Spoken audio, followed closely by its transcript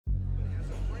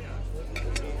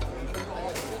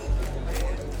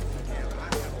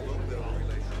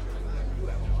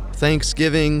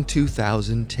Thanksgiving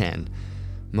 2010.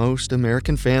 Most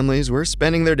American families were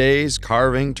spending their days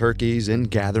carving turkeys and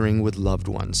gathering with loved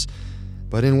ones.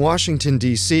 But in Washington,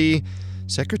 D.C.,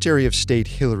 Secretary of State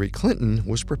Hillary Clinton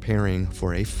was preparing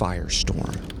for a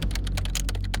firestorm.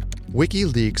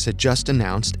 WikiLeaks had just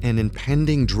announced an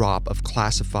impending drop of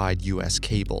classified U.S.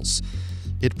 cables.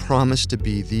 It promised to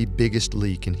be the biggest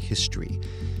leak in history,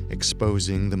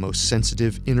 exposing the most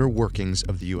sensitive inner workings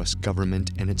of the U.S.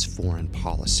 government and its foreign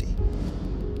policy.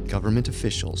 Government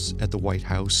officials at the White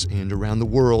House and around the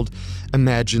world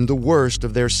imagined the worst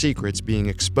of their secrets being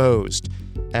exposed.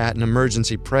 At an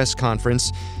emergency press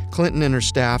conference, Clinton and her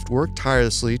staff worked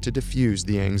tirelessly to diffuse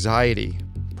the anxiety,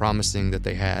 promising that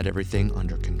they had everything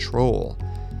under control.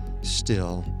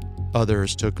 Still,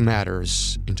 others took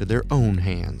matters into their own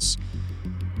hands.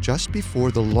 Just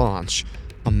before the launch,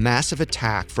 a massive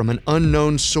attack from an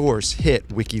unknown source hit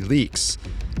WikiLeaks.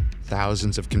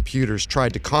 Thousands of computers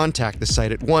tried to contact the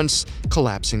site at once,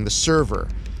 collapsing the server.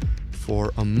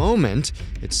 For a moment,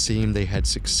 it seemed they had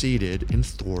succeeded in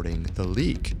thwarting the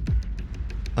leak.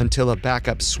 Until a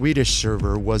backup Swedish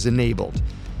server was enabled.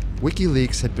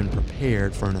 WikiLeaks had been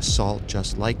prepared for an assault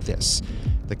just like this.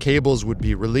 The cables would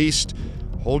be released,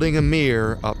 holding a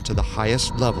mirror up to the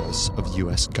highest levels of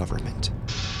U.S. government.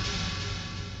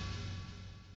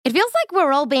 It feels like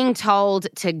we're all being told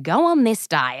to go on this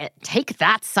diet, take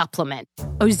that supplement.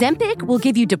 Ozempic will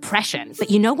give you depression,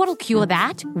 but you know what'll cure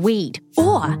that? Weed.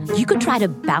 Or you could try to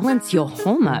balance your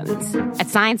hormones. At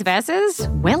Science Versus,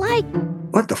 we're like,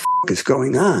 what the is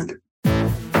going on?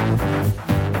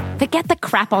 Forget the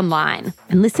crap online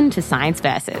and listen to Science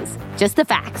Versus. Just the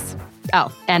facts.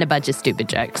 Oh, and a bunch of stupid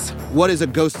jokes. What is a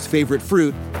ghost's favorite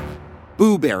fruit?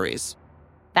 Blueberries.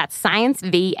 That's Science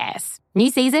VS. New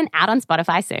season out on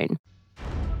Spotify soon.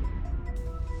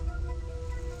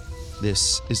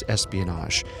 This is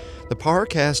Espionage, the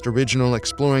Parcast original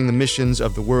exploring the missions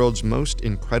of the world's most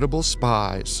incredible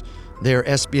spies, their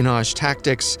espionage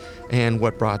tactics, and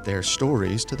what brought their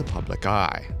stories to the public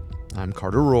eye. I'm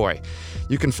Carter Roy.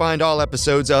 You can find all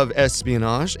episodes of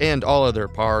Espionage and all other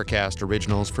Parcast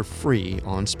originals for free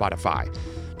on Spotify.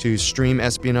 To stream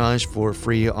Espionage for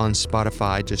free on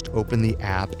Spotify, just open the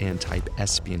app and type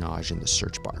Espionage in the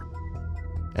search bar.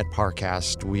 At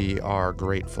Parcast, we are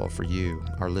grateful for you,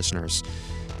 our listeners.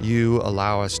 You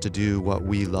allow us to do what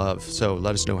we love, so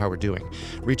let us know how we're doing.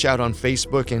 Reach out on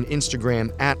Facebook and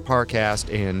Instagram at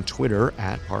Parcast and Twitter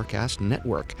at Parcast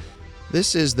Network.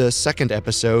 This is the second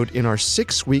episode in our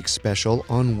 6-week special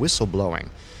on whistleblowing,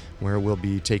 where we'll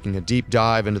be taking a deep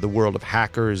dive into the world of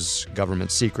hackers,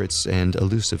 government secrets, and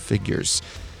elusive figures.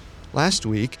 Last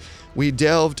week, we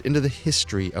delved into the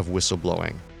history of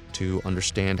whistleblowing to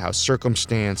understand how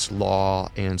circumstance, law,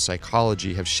 and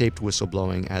psychology have shaped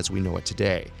whistleblowing as we know it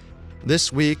today.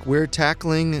 This week, we're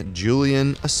tackling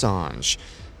Julian Assange,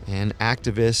 an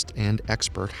activist and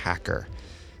expert hacker.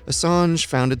 Assange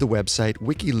founded the website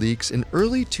WikiLeaks in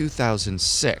early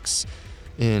 2006.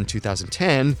 In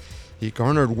 2010, he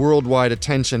garnered worldwide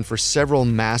attention for several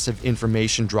massive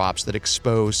information drops that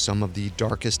exposed some of the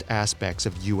darkest aspects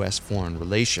of U.S. foreign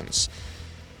relations.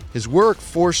 His work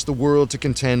forced the world to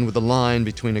contend with the line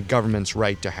between a government's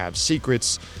right to have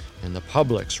secrets and the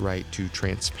public's right to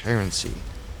transparency.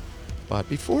 But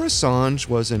before Assange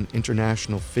was an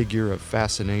international figure of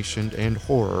fascination and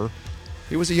horror,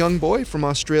 he was a young boy from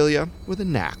Australia with a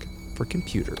knack for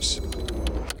computers.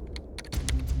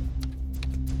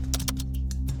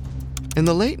 In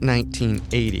the late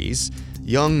 1980s,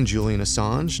 young Julian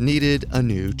Assange needed a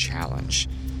new challenge.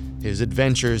 His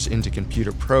adventures into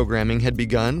computer programming had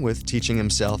begun with teaching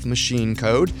himself machine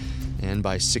code, and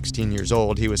by 16 years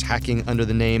old, he was hacking under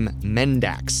the name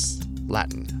Mendax,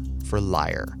 Latin for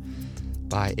liar.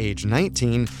 By age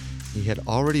 19, he had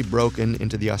already broken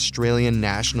into the Australian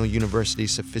National University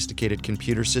sophisticated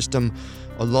computer system,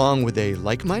 along with a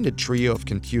like-minded trio of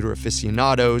computer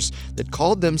aficionados that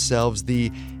called themselves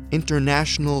the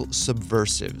International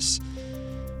Subversives.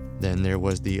 Then there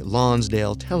was the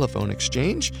Lonsdale Telephone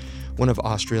Exchange, one of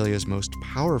Australia's most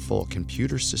powerful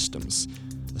computer systems.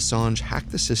 Assange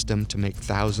hacked the system to make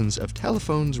thousands of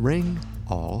telephones ring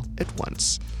all at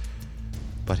once.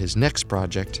 But his next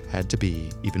project had to be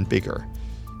even bigger,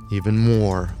 even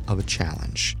more of a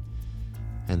challenge.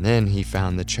 And then he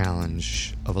found the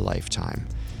challenge of a lifetime: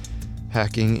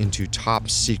 hacking into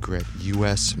top-secret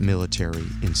U.S. military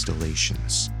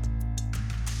installations.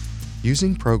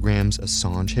 Using programs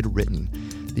Assange had written,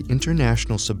 the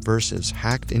International Subversives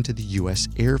hacked into the U.S.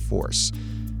 Air Force,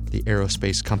 the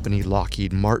aerospace company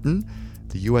Lockheed Martin,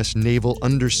 the U.S. Naval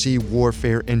Undersea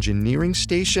Warfare Engineering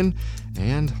Station,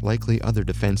 and likely other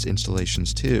defense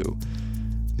installations too.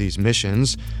 These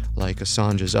missions, like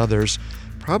Assange's others,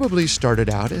 probably started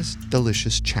out as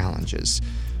delicious challenges,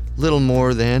 little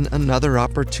more than another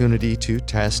opportunity to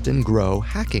test and grow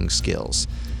hacking skills.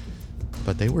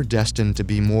 But they were destined to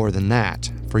be more than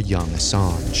that for young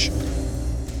Assange.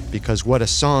 Because what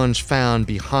Assange found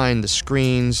behind the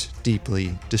screens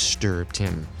deeply disturbed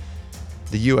him.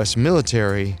 The U.S.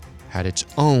 military had its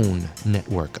own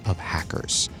network of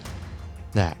hackers.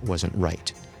 That wasn't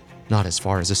right, not as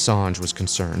far as Assange was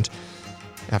concerned.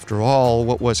 After all,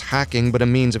 what was hacking but a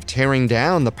means of tearing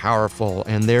down the powerful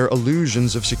and their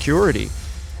illusions of security?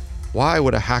 Why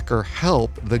would a hacker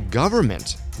help the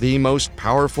government, the most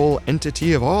powerful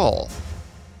entity of all?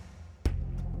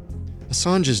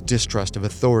 Assange's distrust of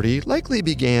authority likely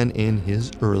began in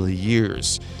his early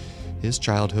years. His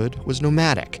childhood was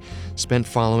nomadic, spent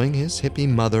following his hippie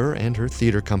mother and her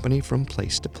theater company from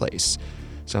place to place.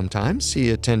 Sometimes he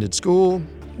attended school,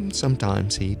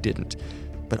 sometimes he didn't.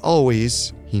 But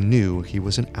always, he knew he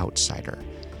was an outsider.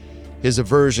 His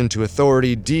aversion to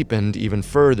authority deepened even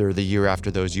further the year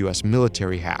after those U.S.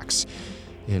 military hacks.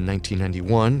 In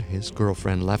 1991, his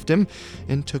girlfriend left him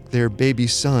and took their baby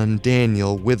son,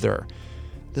 Daniel, with her.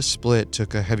 The split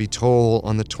took a heavy toll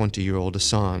on the 20-year-old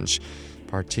Assange,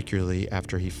 particularly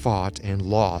after he fought and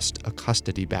lost a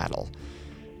custody battle.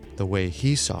 The way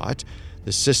he saw it,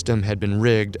 the system had been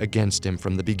rigged against him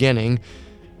from the beginning.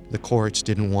 The courts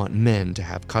didn't want men to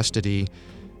have custody.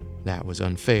 That was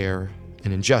unfair,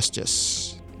 an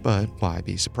injustice. But why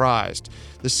be surprised?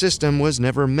 The system was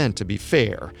never meant to be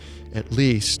fair, at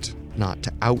least not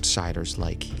to outsiders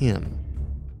like him.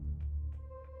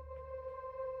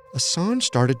 Assange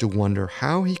started to wonder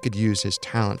how he could use his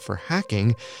talent for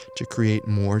hacking to create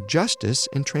more justice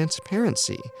and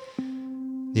transparency.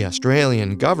 The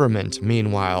Australian government,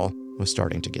 meanwhile, was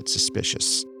starting to get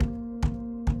suspicious.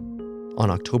 On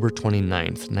October 29,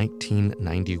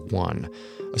 1991,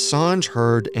 Assange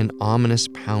heard an ominous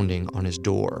pounding on his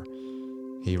door.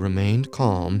 He remained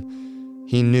calm.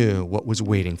 He knew what was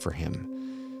waiting for him.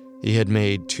 He had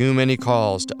made too many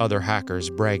calls to other hackers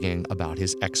bragging about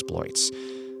his exploits.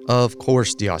 Of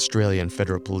course, the Australian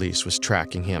Federal Police was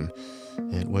tracking him.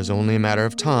 It was only a matter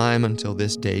of time until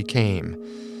this day came.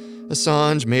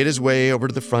 Assange made his way over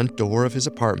to the front door of his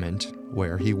apartment,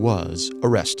 where he was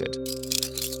arrested.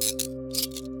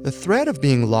 The threat of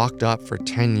being locked up for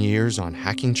 10 years on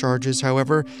hacking charges,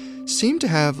 however, seemed to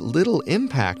have little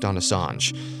impact on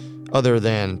Assange, other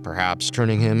than perhaps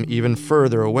turning him even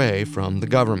further away from the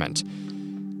government.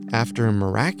 After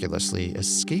miraculously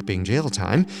escaping jail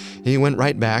time, he went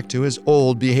right back to his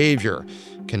old behavior,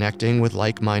 connecting with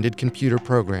like-minded computer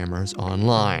programmers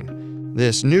online.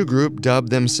 This new group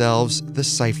dubbed themselves the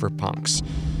Cypherpunks,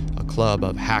 a club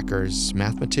of hackers,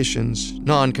 mathematicians,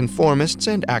 nonconformists,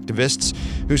 and activists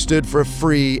who stood for a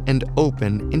free and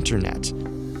open internet.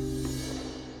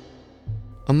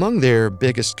 Among their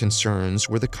biggest concerns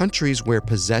were the countries where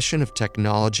possession of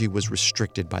technology was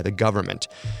restricted by the government,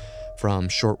 from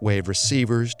shortwave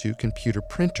receivers to computer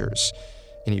printers.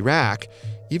 In Iraq,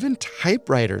 even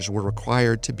typewriters were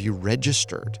required to be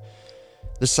registered.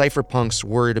 The cypherpunks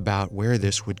worried about where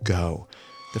this would go,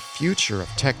 the future of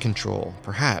tech control,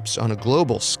 perhaps on a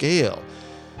global scale.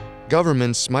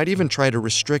 Governments might even try to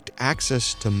restrict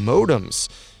access to modems,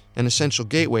 an essential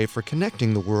gateway for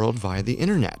connecting the world via the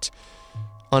internet.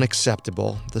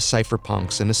 Unacceptable, the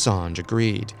cypherpunks and Assange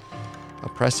agreed.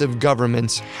 Oppressive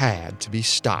governments had to be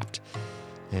stopped.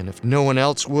 And if no one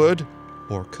else would,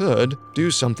 or could, do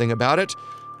something about it,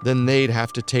 then they'd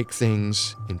have to take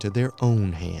things into their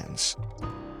own hands.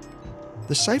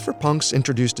 The cypherpunks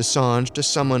introduced Assange to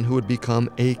someone who would become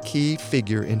a key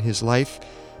figure in his life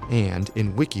and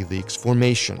in WikiLeaks'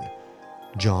 formation,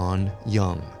 John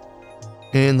Young.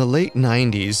 In the late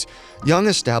 90s, Young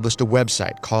established a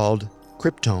website called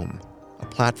Cryptome, a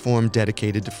platform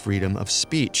dedicated to freedom of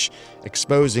speech,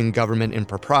 exposing government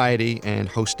impropriety and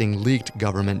hosting leaked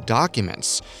government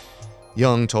documents.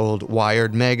 Young told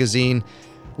Wired magazine,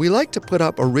 "We like to put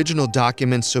up original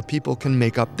documents so people can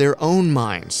make up their own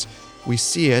minds. We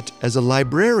see it as a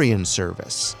librarian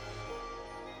service."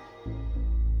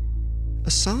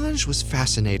 Assange was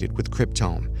fascinated with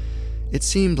Cryptome. It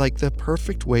seemed like the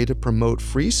perfect way to promote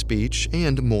free speech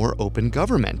and more open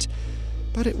government.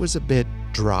 But it was a bit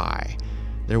dry.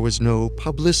 There was no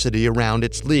publicity around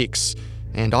its leaks,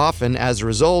 and often, as a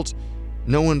result,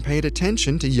 no one paid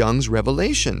attention to Young's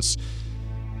revelations.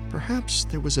 Perhaps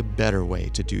there was a better way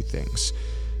to do things,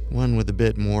 one with a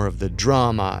bit more of the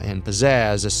drama and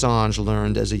pizzazz Assange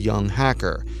learned as a young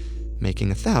hacker,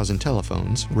 making 1,000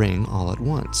 telephones ring all at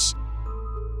once.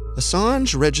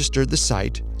 Assange registered the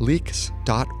site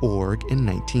leaks.org in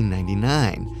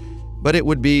 1999. But it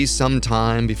would be some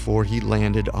time before he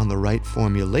landed on the right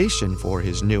formulation for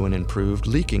his new and improved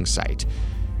leaking site,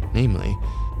 namely,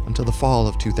 until the fall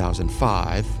of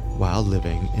 2005 while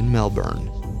living in Melbourne.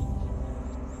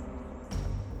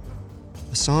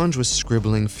 Assange was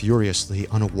scribbling furiously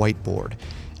on a whiteboard,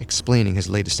 explaining his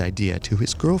latest idea to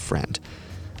his girlfriend,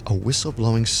 a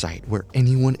whistleblowing site where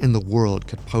anyone in the world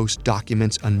could post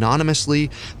documents anonymously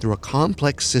through a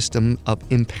complex system of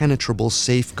impenetrable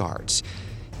safeguards.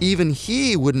 Even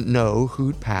he wouldn't know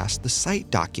who'd passed the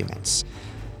site documents.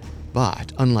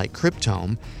 But unlike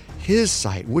Cryptome, his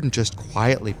site wouldn't just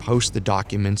quietly post the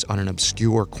documents on an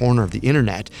obscure corner of the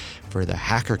internet for the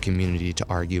hacker community to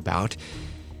argue about.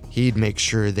 He'd make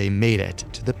sure they made it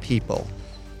to the people.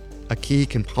 A key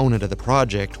component of the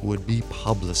project would be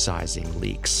publicizing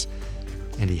leaks.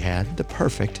 And he had the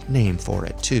perfect name for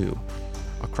it, too.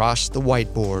 Across the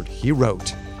whiteboard, he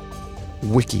wrote,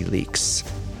 WikiLeaks.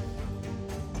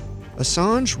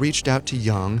 Assange reached out to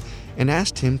Young and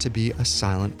asked him to be a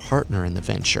silent partner in the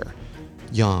venture.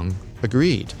 Young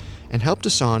agreed and helped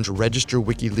Assange register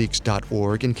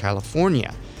WikiLeaks.org in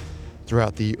California.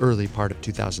 Throughout the early part of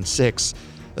 2006,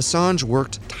 Assange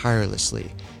worked tirelessly,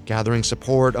 gathering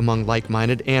support among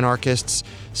like-minded anarchists,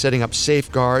 setting up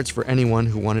safeguards for anyone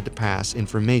who wanted to pass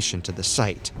information to the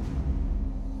site.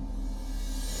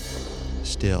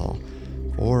 Still,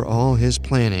 for all his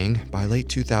planning, by late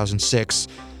 2006,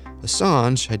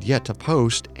 Assange had yet to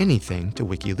post anything to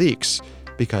WikiLeaks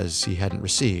because he hadn't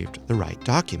received the right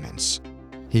documents.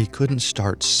 He couldn't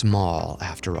start small,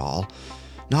 after all.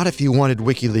 Not if he wanted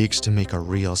WikiLeaks to make a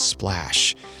real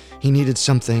splash. He needed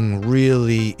something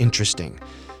really interesting,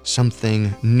 something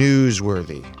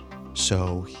newsworthy.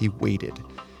 So he waited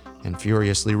and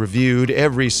furiously reviewed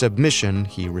every submission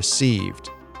he received.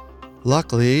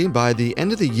 Luckily, by the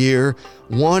end of the year,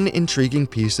 one intriguing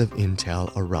piece of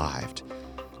intel arrived.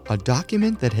 A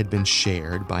document that had been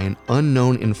shared by an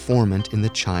unknown informant in the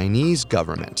Chinese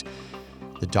government.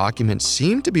 The document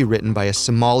seemed to be written by a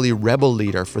Somali rebel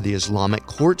leader for the Islamic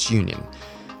Courts Union,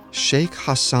 Sheikh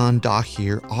Hassan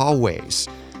Dahir Always.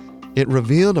 It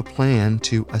revealed a plan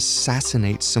to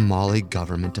assassinate Somali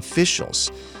government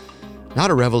officials.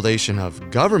 Not a revelation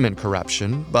of government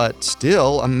corruption, but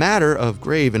still a matter of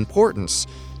grave importance,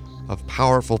 of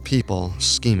powerful people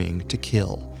scheming to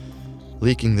kill.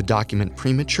 Leaking the document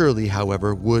prematurely,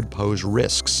 however, would pose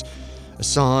risks.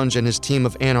 Assange and his team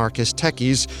of anarchist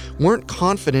techies weren't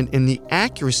confident in the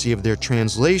accuracy of their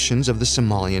translations of the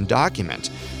Somalian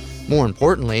document. More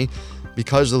importantly,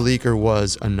 because the leaker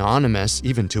was anonymous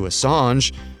even to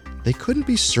Assange, they couldn't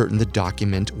be certain the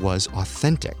document was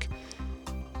authentic.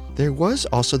 There was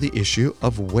also the issue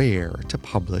of where to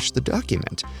publish the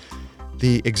document.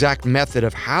 The exact method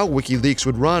of how WikiLeaks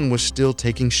would run was still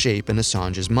taking shape in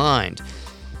Assange's mind.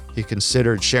 He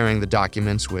considered sharing the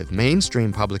documents with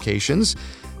mainstream publications,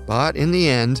 but in the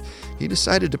end, he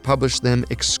decided to publish them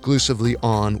exclusively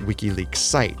on WikiLeaks'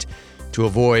 site to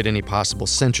avoid any possible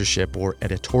censorship or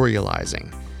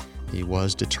editorializing. He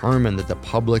was determined that the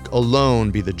public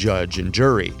alone be the judge and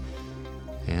jury.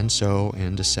 And so,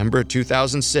 in December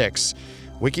 2006,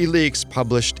 WikiLeaks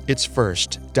published its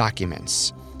first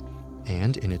documents,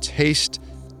 and in its haste,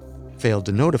 failed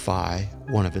to notify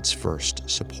one of its first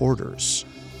supporters.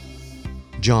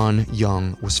 John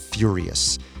Young was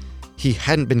furious. He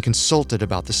hadn't been consulted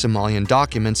about the Somalian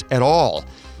documents at all.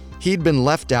 He'd been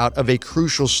left out of a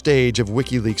crucial stage of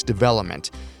WikiLeaks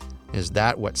development. Is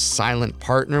that what silent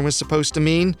partner was supposed to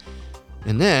mean?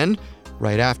 And then,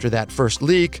 right after that first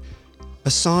leak,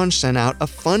 Assange sent out a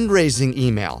fundraising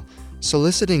email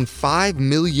soliciting $5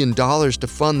 million to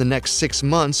fund the next 6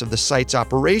 months of the site's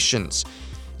operations,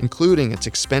 including its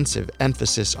expensive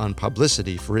emphasis on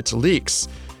publicity for its leaks.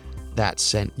 That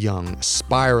sent Young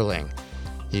spiraling.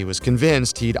 He was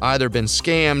convinced he'd either been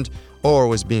scammed or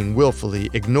was being willfully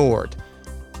ignored.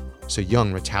 So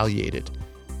Young retaliated.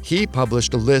 He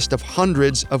published a list of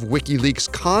hundreds of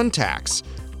WikiLeaks contacts,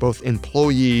 both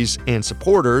employees and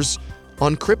supporters,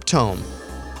 on Cryptome.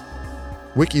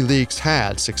 WikiLeaks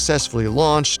had successfully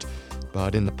launched,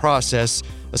 but in the process,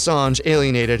 Assange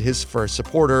alienated his first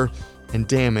supporter and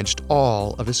damaged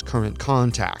all of his current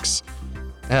contacts.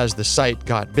 As the site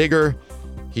got bigger,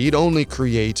 he'd only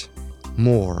create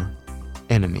more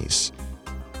enemies,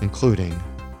 including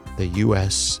the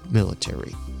U.S.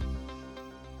 military.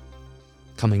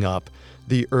 Coming up,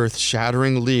 the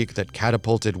earth-shattering leak that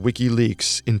catapulted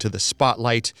WikiLeaks into the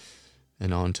spotlight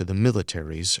and onto the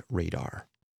military's radar.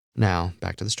 Now,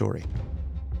 back to the story.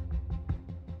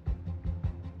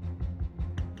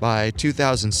 By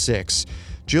 2006,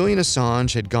 Julian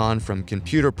Assange had gone from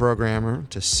computer programmer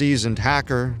to seasoned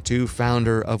hacker to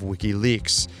founder of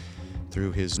WikiLeaks.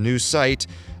 Through his new site,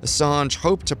 Assange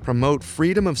hoped to promote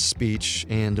freedom of speech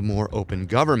and a more open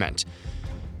government.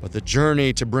 But the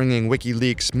journey to bringing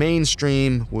WikiLeaks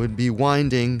mainstream would be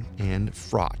winding and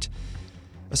fraught.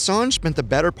 Assange spent the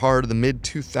better part of the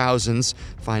mid-2000s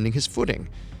finding his footing.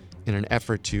 In an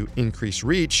effort to increase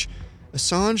reach,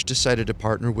 Assange decided to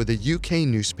partner with a UK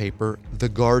newspaper, The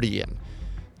Guardian.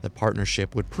 The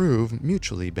partnership would prove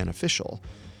mutually beneficial.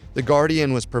 The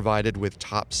Guardian was provided with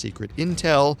top-secret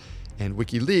intel, and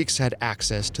WikiLeaks had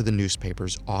access to the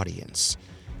newspaper's audience.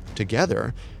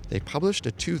 Together, they published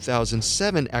a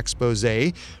 2007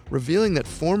 exposé revealing that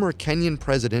former Kenyan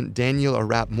President Daniel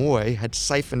Arap Moi had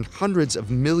siphoned hundreds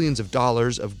of millions of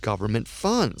dollars of government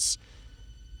funds.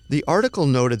 The article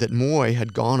noted that Moi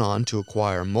had gone on to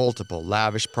acquire multiple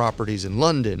lavish properties in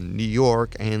London, New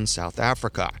York, and South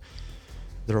Africa.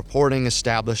 The reporting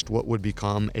established what would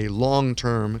become a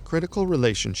long-term critical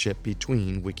relationship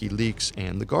between WikiLeaks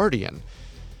and The Guardian.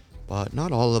 But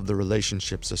not all of the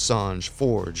relationships Assange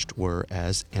forged were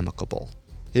as amicable.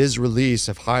 His release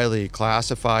of highly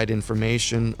classified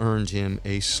information earned him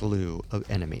a slew of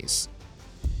enemies.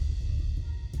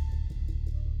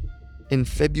 In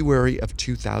February of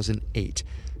 2008,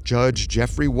 Judge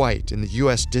Jeffrey White in the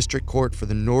U.S. District Court for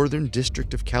the Northern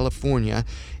District of California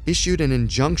issued an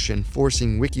injunction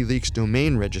forcing WikiLeaks'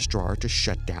 domain registrar to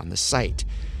shut down the site.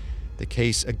 The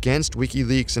case against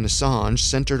WikiLeaks and Assange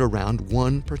centered around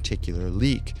one particular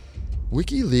leak.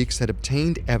 WikiLeaks had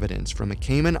obtained evidence from a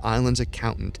Cayman Islands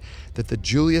accountant that the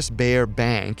Julius Baer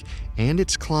Bank and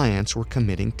its clients were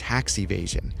committing tax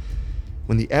evasion.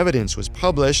 When the evidence was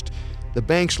published, the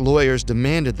bank's lawyers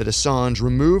demanded that Assange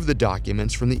remove the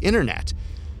documents from the internet.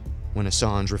 When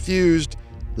Assange refused,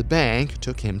 the bank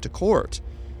took him to court.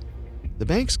 The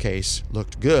bank's case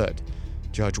looked good.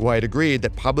 Judge White agreed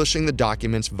that publishing the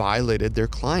documents violated their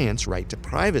client's right to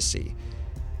privacy.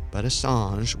 But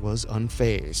Assange was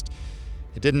unfazed.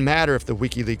 It didn't matter if the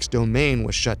WikiLeaks domain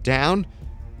was shut down,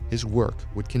 his work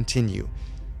would continue.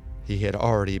 He had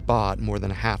already bought more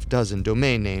than a half dozen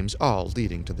domain names, all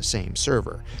leading to the same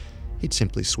server. He'd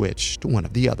simply switch to one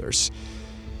of the others.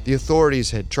 The authorities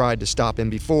had tried to stop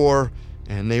him before,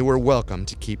 and they were welcome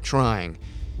to keep trying.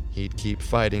 He'd keep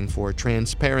fighting for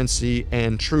transparency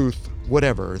and truth,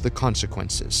 whatever the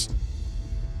consequences.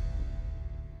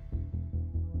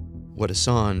 What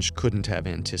Assange couldn't have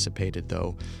anticipated,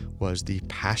 though, was the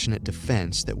passionate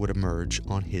defense that would emerge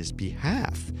on his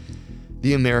behalf.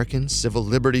 The American Civil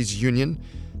Liberties Union,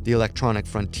 the Electronic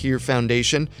Frontier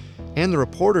Foundation, and the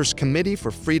Reporters Committee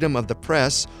for Freedom of the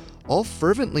Press all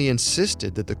fervently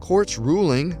insisted that the court's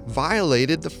ruling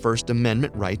violated the First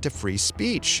Amendment right to free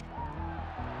speech.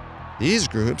 These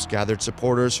groups gathered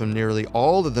supporters from nearly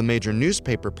all of the major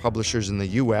newspaper publishers in the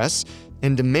U.S.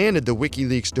 and demanded the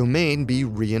WikiLeaks domain be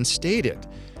reinstated.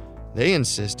 They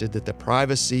insisted that the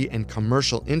privacy and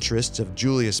commercial interests of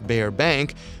Julius Baer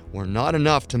Bank were not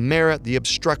enough to merit the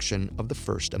obstruction of the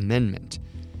First Amendment.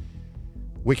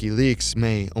 WikiLeaks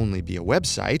may only be a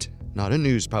website, not a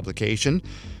news publication,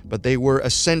 but they were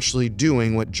essentially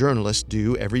doing what journalists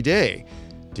do every day,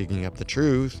 digging up the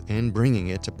truth and bringing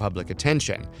it to public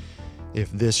attention.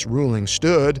 If this ruling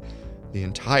stood, the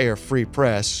entire free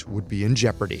press would be in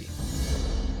jeopardy.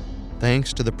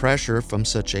 Thanks to the pressure from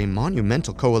such a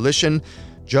monumental coalition,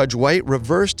 Judge White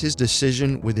reversed his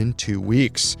decision within 2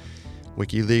 weeks.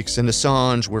 WikiLeaks and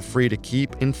Assange were free to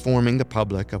keep informing the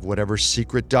public of whatever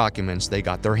secret documents they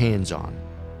got their hands on.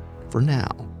 For now.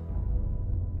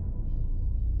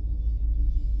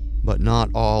 But not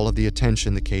all of the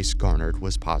attention the case garnered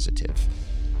was positive.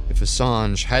 If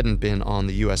Assange hadn't been on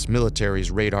the U.S.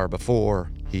 military's radar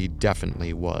before, he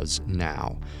definitely was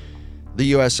now. The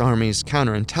U.S. Army's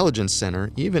Counterintelligence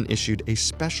Center even issued a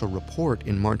special report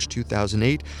in March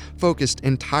 2008 focused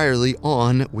entirely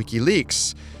on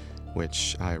WikiLeaks,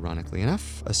 which, ironically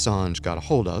enough, Assange got a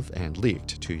hold of and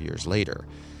leaked 2 years later.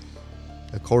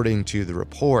 According to the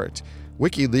report,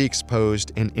 WikiLeaks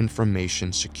posed an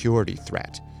information security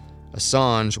threat.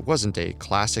 Assange wasn't a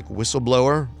classic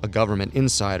whistleblower, a government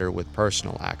insider with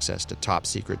personal access to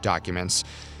top-secret documents,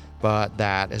 but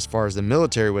that, as far as the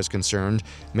military was concerned,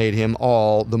 made him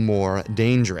all the more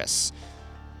dangerous.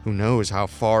 Who knows how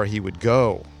far he would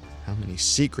go, how many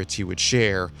secrets he would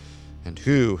share, and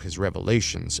who his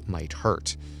revelations might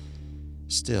hurt.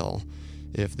 Still,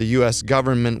 if the U.S.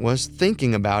 government was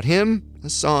thinking about him,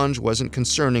 Assange wasn't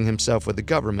concerning himself with the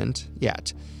government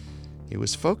yet. He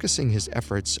was focusing his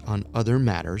efforts on other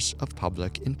matters of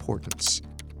public importance.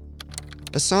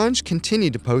 Assange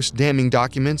continued to post damning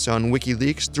documents on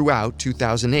WikiLeaks throughout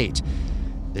 2008.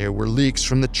 There were leaks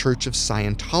from the Church of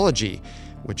Scientology,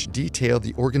 which detailed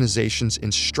the organization's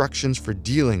instructions for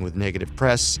dealing with negative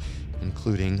press,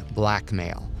 including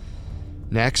blackmail.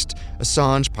 Next,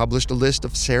 Assange published a list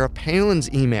of Sarah Palin's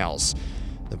emails.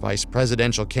 The vice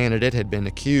presidential candidate had been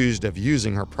accused of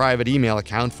using her private email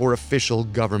account for official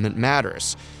government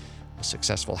matters. A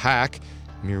successful hack,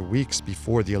 mere weeks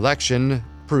before the election,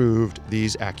 proved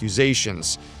these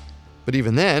accusations. But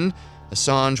even then,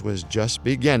 Assange was just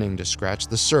beginning to scratch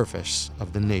the surface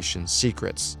of the nation's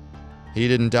secrets. He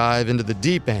didn't dive into the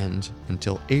deep end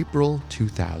until April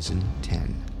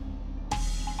 2010.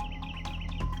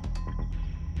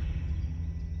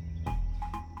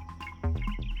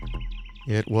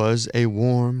 It was a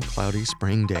warm, cloudy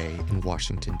spring day in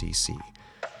Washington, D.C.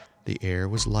 The air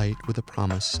was light with a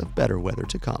promise of better weather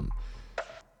to come.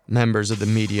 Members of the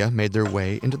media made their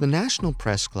way into the National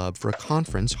Press Club for a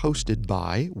conference hosted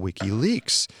by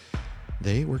WikiLeaks.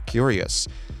 They were curious,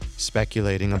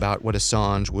 speculating about what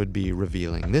Assange would be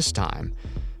revealing this time,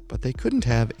 but they couldn't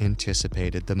have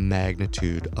anticipated the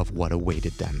magnitude of what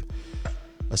awaited them.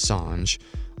 Assange,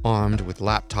 armed with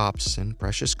laptops and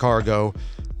precious cargo,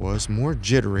 was more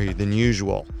jittery than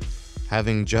usual.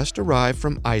 Having just arrived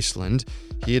from Iceland,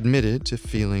 he admitted to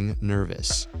feeling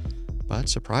nervous. But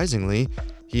surprisingly,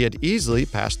 he had easily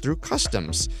passed through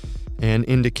customs, an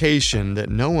indication that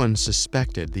no one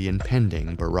suspected the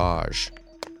impending barrage.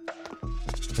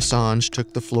 Assange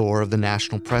took the floor of the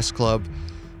National Press Club,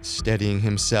 steadying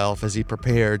himself as he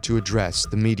prepared to address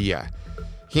the media.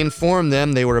 He informed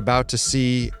them they were about to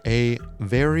see a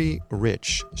very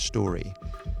rich story.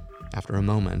 After a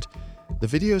moment, the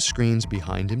video screens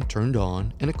behind him turned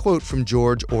on and a quote from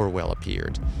George Orwell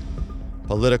appeared.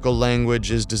 "Political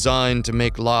language is designed to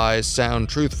make lies sound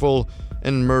truthful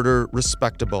and murder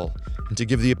respectable, and to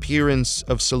give the appearance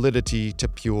of solidity to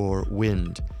pure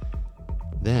wind."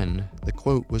 Then the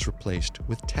quote was replaced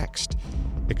with text,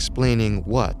 explaining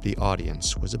what the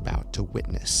audience was about to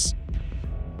witness.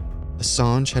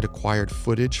 Assange had acquired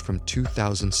footage from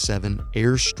 2007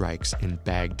 airstrikes in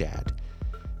Baghdad.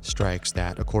 Strikes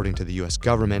that, according to the U.S.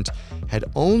 government, had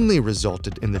only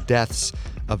resulted in the deaths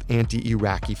of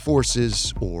anti-Iraqi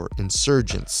forces or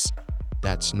insurgents.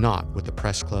 That's not what the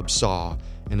press club saw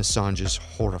in Assange's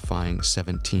horrifying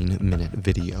 17-minute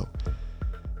video.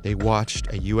 They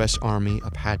watched a U.S. Army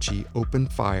Apache open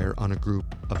fire on a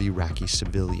group of Iraqi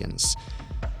civilians.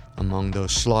 Among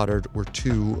those slaughtered were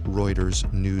 2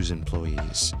 Reuters news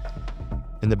employees.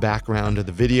 In the background of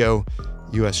the video,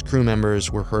 U.S. crew members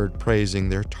were heard praising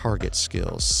their target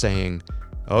skills, saying,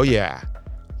 "Oh yeah,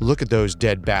 look at those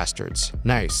dead bastards.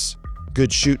 Nice.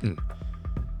 Good shooting."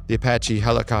 The Apache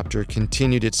helicopter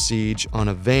continued its siege on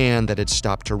a van that had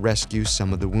stopped to rescue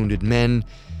some of the wounded men,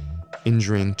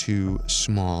 injuring 2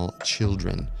 small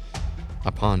children.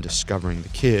 Upon discovering the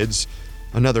kids,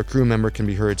 another crew member can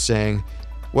be heard saying,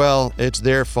 "Well, it's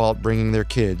their fault bringing their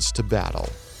kids to battle."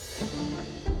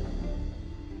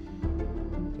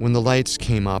 When the lights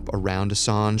came up around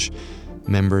Assange,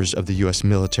 members of the U.S.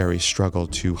 military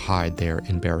struggled to hide their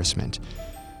embarrassment.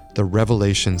 The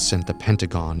revelation sent the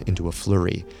Pentagon into a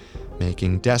flurry,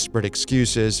 making desperate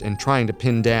excuses and trying to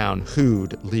pin down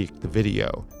who'd leaked the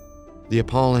video. The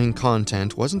appalling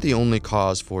content wasn't the only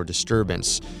cause for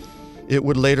disturbance. It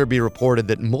would later be reported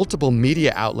that multiple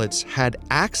media outlets had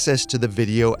access to the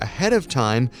video ahead of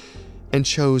time and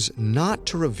chose not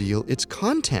to reveal its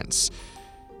contents,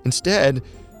 instead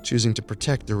choosing to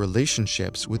protect their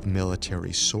relationships with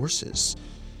military sources.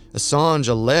 Assange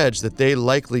alleged that they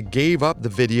likely gave up the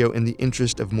video in the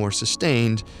interest of more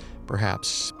sustained,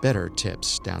 perhaps better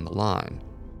tips down the line.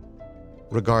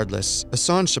 Regardless,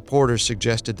 Assange supporters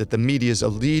suggested that the media's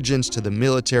allegiance to the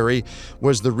military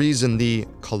was the reason the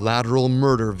collateral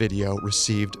murder video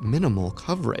received minimal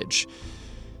coverage.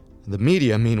 The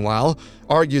media, meanwhile,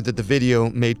 argued that the video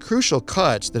made crucial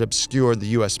cuts that obscured the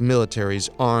U.S. military's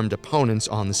armed opponents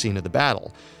on the scene of the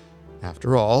battle.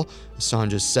 After all,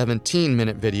 Assange's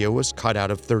 17-minute video was cut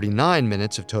out of 39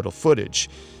 minutes of total footage.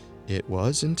 It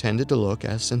was intended to look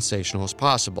as sensational as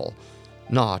possible,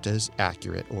 not as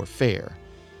accurate or fair.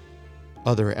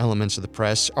 Other elements of the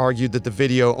press argued that the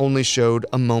video only showed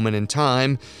a moment in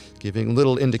time, giving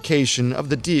little indication of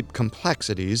the deep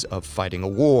complexities of fighting a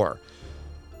war.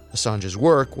 Assange's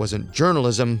work wasn't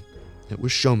journalism, it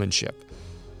was showmanship.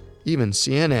 Even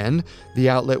CNN, the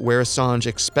outlet where Assange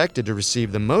expected to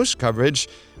receive the most coverage,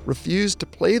 refused to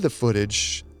play the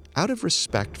footage out of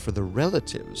respect for the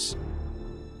relatives.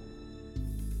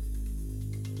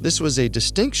 This was a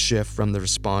distinct shift from the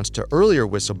response to earlier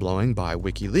whistleblowing by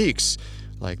WikiLeaks,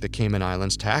 like the Cayman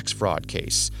Islands tax fraud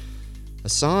case.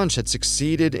 Assange had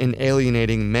succeeded in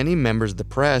alienating many members of the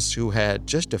press who had,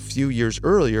 just a few years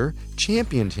earlier,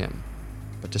 championed him.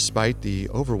 But despite the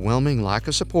overwhelming lack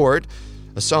of support,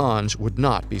 Assange would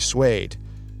not be swayed.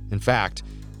 In fact,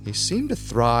 he seemed to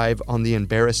thrive on the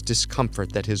embarrassed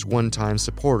discomfort that his one-time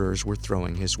supporters were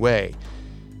throwing his way.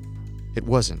 It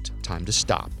wasn't time to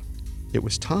stop. It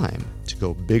was time to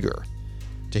go bigger,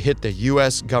 to hit the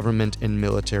U.S. government and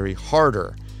military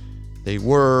harder. They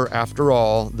were, after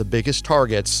all, the biggest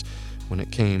targets when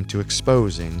it came to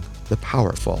exposing the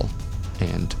powerful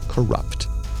and corrupt.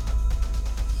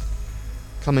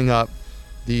 Coming up,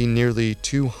 the nearly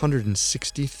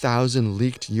 260,000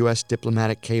 leaked U.S.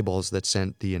 diplomatic cables that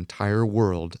sent the entire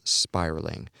world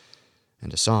spiraling,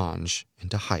 and Assange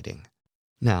into hiding.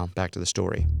 Now, back to the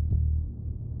story.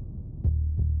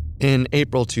 In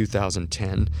April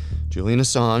 2010, Julian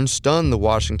Assange stunned the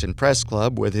Washington Press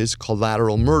Club with his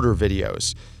collateral murder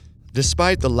videos.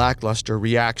 Despite the lackluster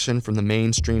reaction from the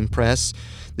mainstream press,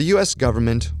 the U.S.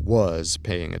 government was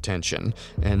paying attention,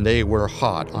 and they were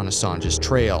hot on Assange's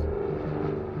trail.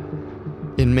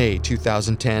 In May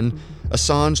 2010,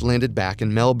 Assange landed back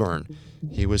in Melbourne.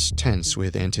 He was tense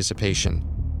with anticipation,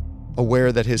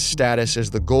 aware that his status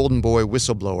as the Golden Boy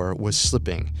whistleblower was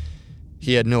slipping.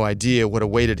 He had no idea what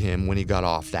awaited him when he got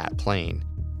off that plane.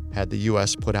 Had the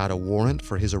U.S. put out a warrant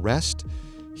for his arrest?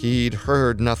 He'd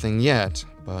heard nothing yet,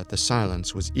 but the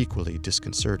silence was equally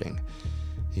disconcerting.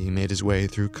 He made his way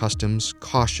through customs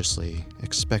cautiously,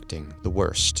 expecting the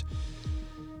worst.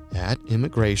 At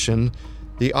immigration,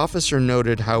 the officer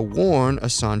noted how worn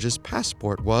Assange's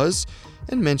passport was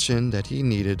and mentioned that he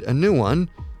needed a new one.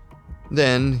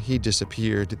 Then he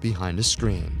disappeared behind a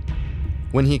screen.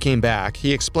 When he came back,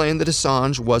 he explained that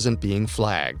Assange wasn't being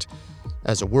flagged.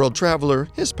 As a world traveler,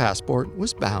 his passport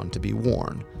was bound to be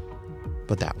worn.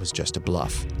 But that was just a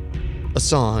bluff.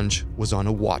 Assange was on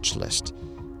a watch list,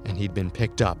 and he'd been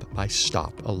picked up by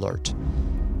Stop Alert.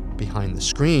 Behind the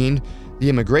screen, the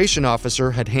immigration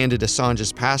officer had handed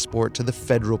Assange's passport to the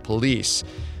federal police.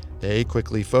 They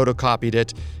quickly photocopied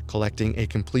it, collecting a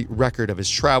complete record of his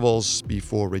travels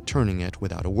before returning it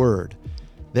without a word.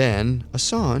 Then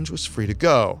Assange was free to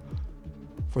go,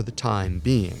 for the time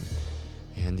being,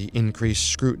 and the increased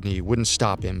scrutiny wouldn't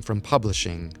stop him from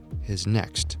publishing his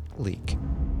next leak.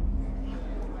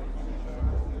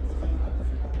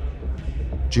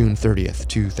 June 30th,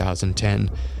 2010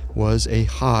 was a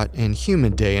hot and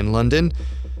humid day in London.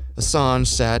 Assange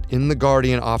sat in the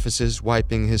Guardian offices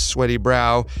wiping his sweaty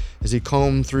brow as he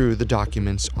combed through the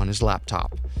documents on his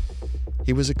laptop.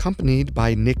 He was accompanied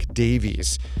by Nick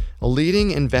Davies, a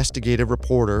leading investigative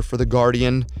reporter for The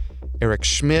Guardian, Eric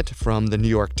Schmidt from The New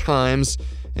York Times,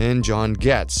 and John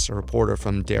Getz, a reporter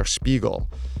from Der Spiegel.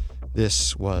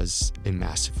 This was a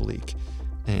massive leak,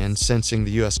 and sensing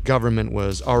the U.S. government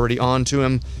was already on to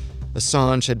him,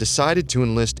 Assange had decided to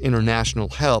enlist international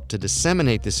help to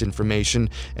disseminate this information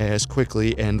as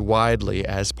quickly and widely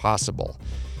as possible.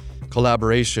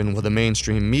 Collaboration with the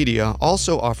mainstream media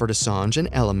also offered Assange an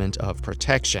element of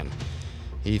protection.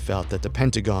 He felt that the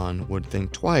Pentagon would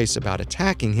think twice about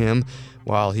attacking him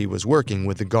while he was working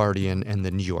with The Guardian and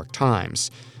The New York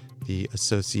Times. The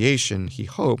association, he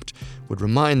hoped, would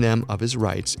remind them of his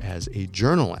rights as a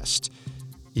journalist,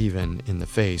 even in the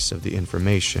face of the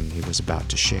information he was about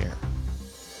to share.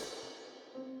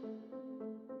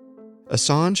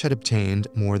 Assange had obtained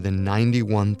more than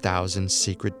 91,000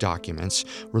 secret documents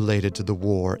related to the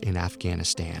war in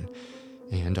Afghanistan,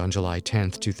 and on July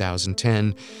 10,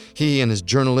 2010, he and his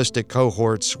journalistic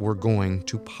cohorts were going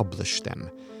to publish them.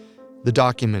 The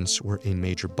documents were a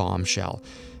major bombshell,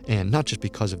 and not just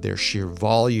because of their sheer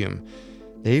volume.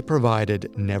 They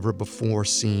provided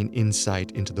never-before-seen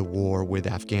insight into the war with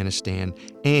Afghanistan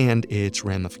and its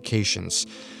ramifications,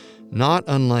 not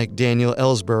unlike Daniel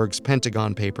Ellsberg's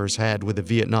Pentagon Papers had with the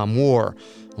Vietnam War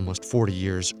almost 40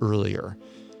 years earlier.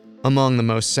 Among the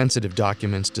most sensitive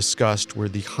documents discussed were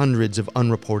the hundreds of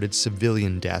unreported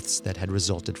civilian deaths that had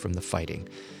resulted from the fighting.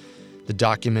 The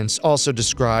documents also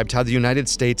described how the United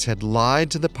States had lied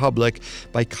to the public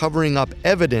by covering up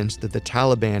evidence that the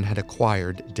Taliban had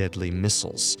acquired deadly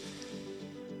missiles.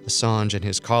 Assange and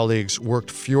his colleagues worked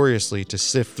furiously to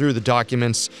sift through the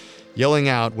documents, yelling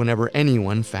out whenever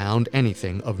anyone found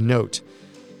anything of note.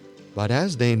 But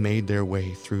as they made their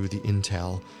way through the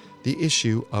intel, the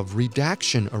issue of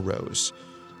redaction arose.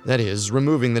 That is,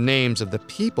 removing the names of the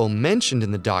people mentioned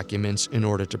in the documents in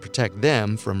order to protect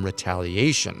them from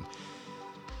retaliation.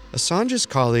 Assange's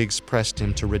colleagues pressed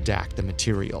him to redact the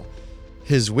material.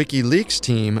 His WikiLeaks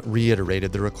team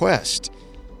reiterated the request.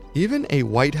 Even a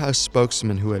White House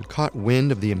spokesman who had caught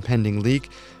wind of the impending leak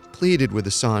pleaded with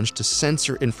Assange to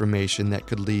censor information that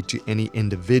could lead to any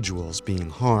individuals being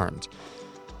harmed.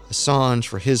 Assange,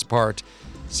 for his part,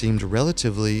 seemed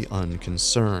relatively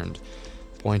unconcerned.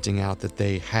 pointing out that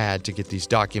they had to get these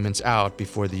documents out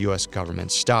before the U.S.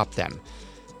 government stopped them.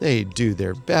 They do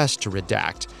their best to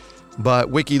redact,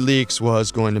 but WikiLeaks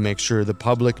was going to make sure the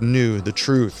public knew the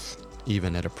truth,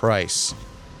 even at a price.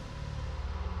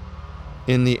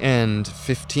 In the end,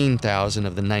 15,000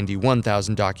 of the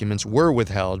 91,000 documents were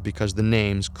withheld because the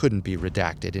names couldn't be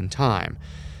redacted in time.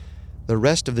 The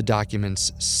rest of the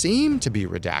documents seemed to be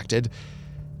redacted,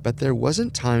 but there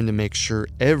wasn't time to make sure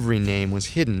every name was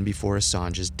hidden before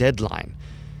Assange's deadline.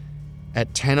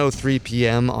 At 10:03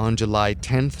 p.m. on July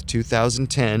 10,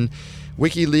 2010,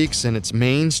 WikiLeaks and its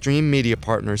mainstream media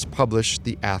partners published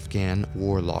the Afghan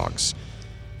war logs.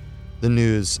 The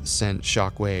news sent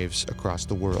shockwaves across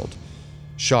the world.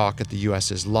 Shock at the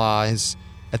U.S.'s lies,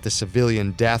 at the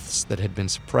civilian deaths that had been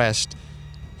suppressed,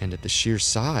 and at the sheer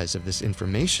size of this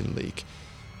information leak.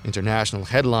 International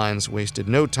headlines wasted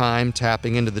no time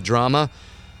tapping into the drama.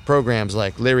 Programs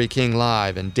like Larry King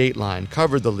Live and Dateline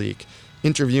covered the leak,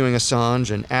 interviewing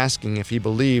Assange and asking if he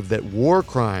believed that war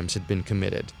crimes had been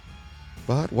committed.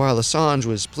 But while Assange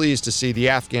was pleased to see the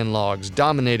Afghan logs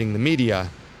dominating the media,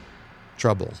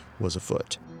 trouble was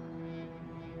afoot.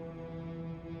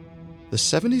 The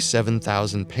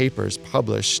 77,000 papers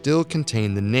published still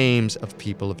contain the names of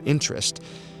people of interest,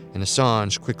 and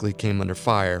Assange quickly came under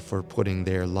fire for putting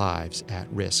their lives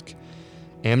at risk.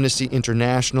 Amnesty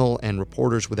International and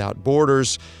Reporters Without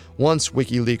Borders, once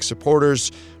WikiLeaks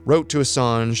supporters, wrote to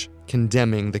Assange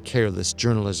condemning the careless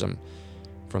journalism.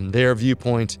 From their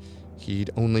viewpoint, he'd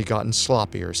only gotten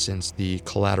sloppier since the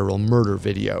collateral murder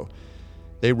video.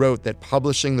 They wrote that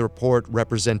publishing the report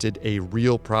represented a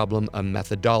real problem of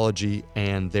methodology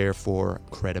and therefore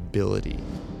credibility.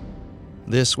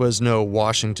 This was no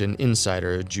Washington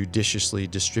insider judiciously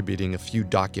distributing a few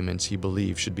documents he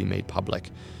believed should be made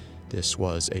public. This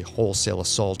was a wholesale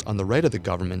assault on the right of the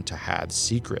government to have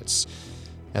secrets.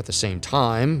 At the same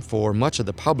time, for much of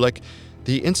the public,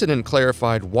 the incident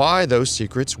clarified why those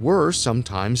secrets were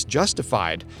sometimes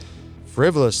justified.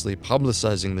 Frivolously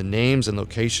publicizing the names and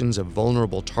locations of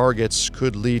vulnerable targets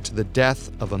could lead to the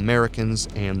death of Americans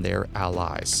and their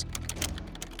allies.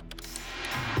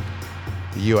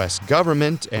 The U.S.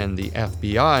 government and the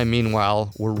FBI,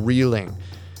 meanwhile, were reeling.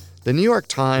 The New York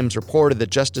Times reported that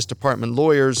Justice Department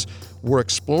lawyers were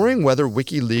exploring whether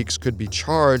WikiLeaks could be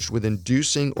charged with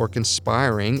inducing or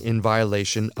conspiring in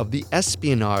violation of the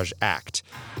Espionage Act.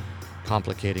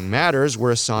 Complicating matters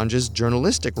were Assange's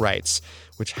journalistic rights,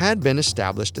 which had been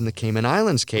established in the Cayman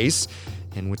Islands case,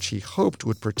 and which he hoped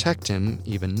would protect him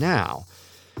even now.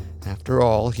 After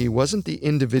all, he wasn't the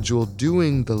individual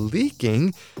doing the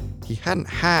leaking. He hadn't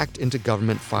hacked into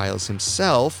government files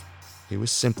himself. He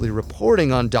was simply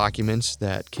reporting on documents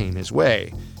that came his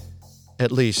way.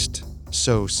 At least,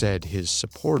 so said his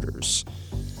supporters.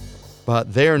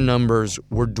 But their numbers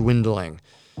were dwindling.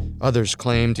 Others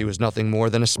claimed he was nothing more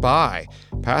than a spy,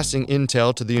 passing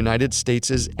intel to the United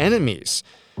States' enemies.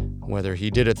 Whether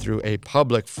he did it through a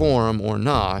public forum or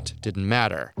not didn't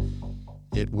matter.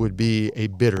 It would be a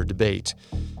bitter debate,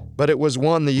 but it was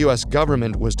one the U.S.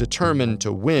 government was determined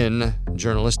to win,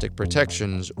 journalistic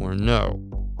protections or no.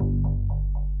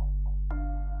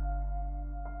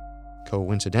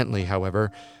 Coincidentally,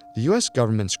 however, the U.S.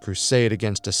 government's crusade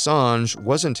against Assange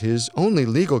wasn't his only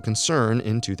legal concern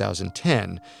in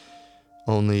 2010.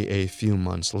 Only a few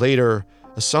months later,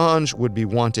 Assange would be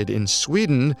wanted in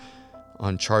Sweden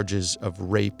on charges of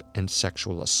rape and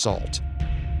sexual assault.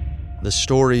 The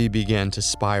story began to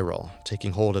spiral,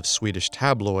 taking hold of Swedish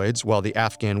tabloids while the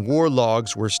Afghan war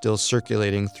logs were still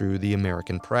circulating through the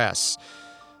American press.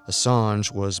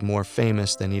 Assange was more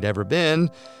famous than he'd ever been,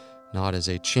 not as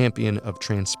a champion of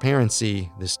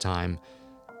transparency this time,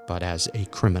 but as a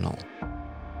criminal.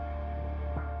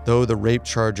 Though the rape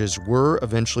charges were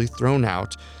eventually thrown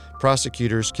out,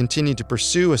 prosecutors continued to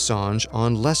pursue Assange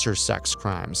on lesser sex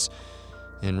crimes.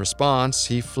 In response,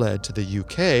 he fled to the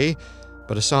UK,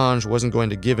 but Assange wasn't going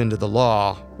to give in to the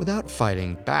law without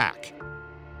fighting back.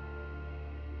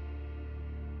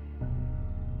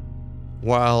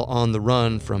 While on the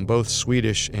run from both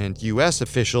Swedish and US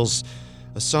officials,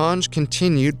 Assange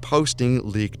continued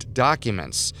posting leaked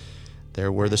documents.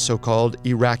 There were the so-called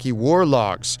Iraqi war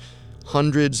logs,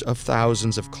 hundreds of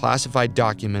thousands of classified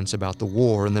documents about the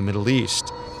war in the Middle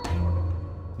East.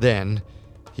 Then,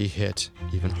 he hit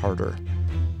even harder.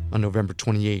 On November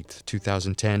 28,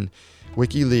 2010,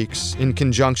 WikiLeaks, in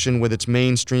conjunction with its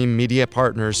mainstream media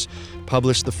partners,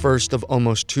 published the first of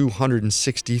almost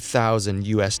 260,000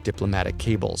 U.S. diplomatic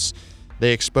cables.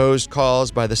 They exposed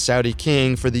calls by the Saudi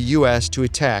king for the U.S. to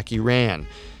attack Iran,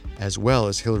 as well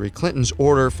as Hillary Clinton's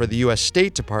order for the U.S.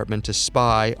 State Department to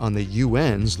spy on the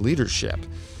UN's leadership.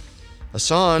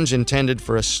 Assange intended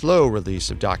for a slow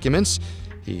release of documents.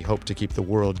 He hoped to keep the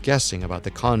world guessing about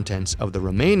the contents of the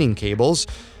remaining cables,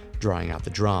 drawing out the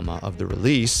drama of the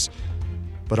release.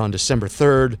 But on December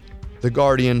 3rd, The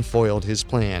Guardian foiled his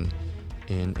plan.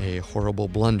 In a horrible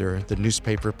blunder, the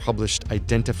newspaper published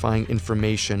identifying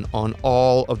information on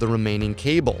all of the remaining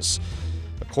cables.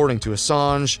 According to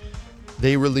Assange,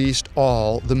 they released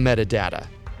all the metadata: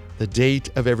 the date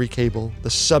of every cable, the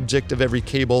subject of every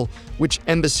cable, which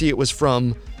embassy it was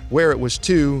from, where it was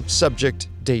to, subject,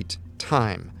 date,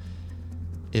 time.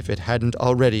 If it hadn't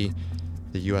already,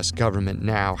 the US government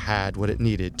now had what it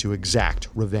needed to exact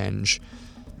revenge.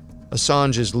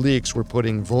 Assange's leaks were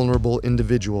putting vulnerable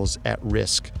individuals at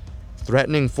risk,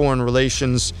 threatening foreign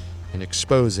relations and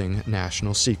exposing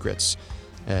national secrets.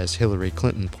 As Hillary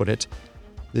Clinton put it,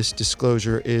 this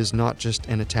disclosure is not just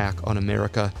an attack on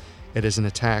America, it is an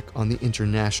attack on the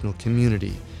international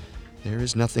community. There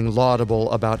is nothing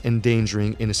laudable about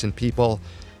endangering innocent people,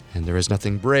 and there is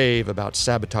nothing brave about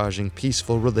sabotaging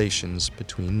peaceful relations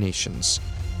between nations.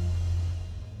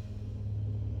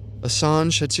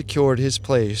 Assange had secured his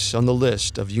place on the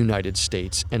list of United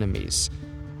States enemies.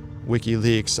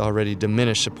 WikiLeaks' already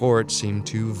diminished support seemed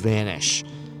to vanish.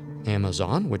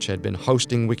 Amazon, which had been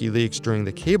hosting WikiLeaks during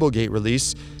the Cablegate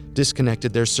release,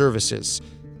 disconnected their services.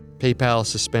 PayPal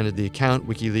suspended the account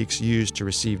WikiLeaks used to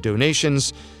receive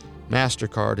donations.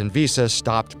 MasterCard and Visa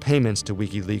stopped payments to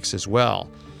WikiLeaks as well.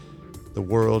 The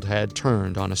world had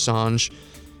turned on Assange,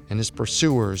 and his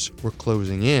pursuers were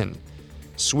closing in.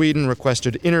 Sweden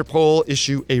requested Interpol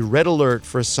issue a red alert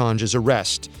for Assange's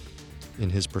arrest. In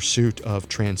his pursuit of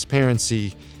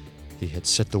transparency, he had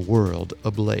set the world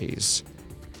ablaze.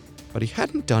 But he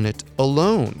hadn't done it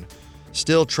alone.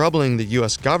 Still troubling the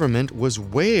US government was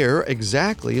where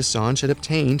exactly Assange had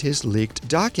obtained his leaked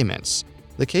documents.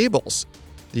 The cables,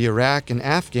 the Iraq and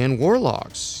Afghan war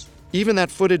logs, even that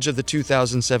footage of the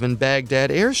 2007 Baghdad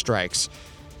airstrikes.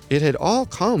 It had all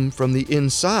come from the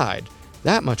inside.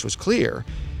 That much was clear.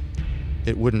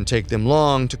 It wouldn't take them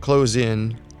long to close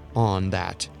in on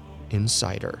that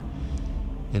insider.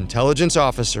 Intelligence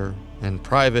officer and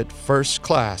private first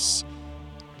class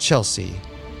Chelsea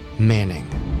Manning.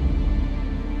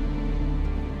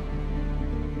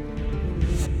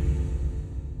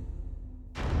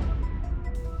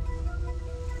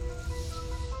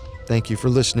 Thank you for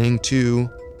listening to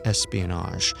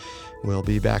Espionage. We'll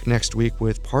be back next week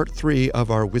with part 3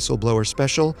 of our Whistleblower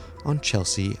special on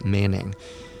Chelsea Manning.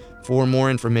 For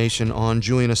more information on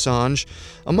Julian Assange,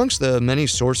 amongst the many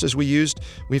sources we used,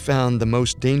 we found The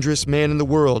Most Dangerous Man in the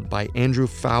World by Andrew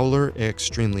Fowler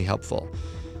extremely helpful.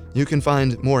 You can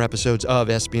find more episodes of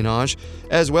Espionage,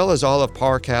 as well as all of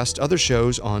Parcast's other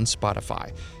shows on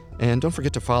Spotify. And don't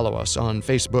forget to follow us on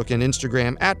Facebook and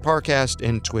Instagram at Parcast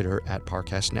and Twitter at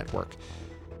Parcast Network.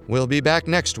 We'll be back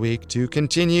next week to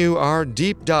continue our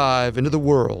deep dive into the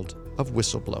world of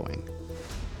whistleblowing.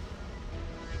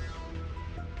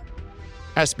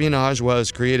 Espionage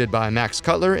was created by Max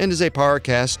Cutler and is a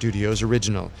Parcast Studios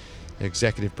original.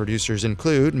 Executive producers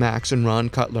include Max and Ron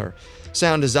Cutler.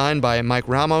 Sound design by Mike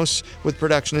Ramos, with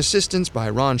production assistance by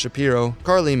Ron Shapiro,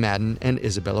 Carly Madden, and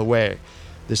Isabella Way.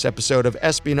 This episode of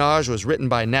Espionage was written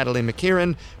by Natalie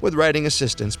McKieran, with writing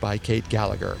assistance by Kate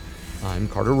Gallagher. I'm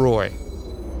Carter Roy.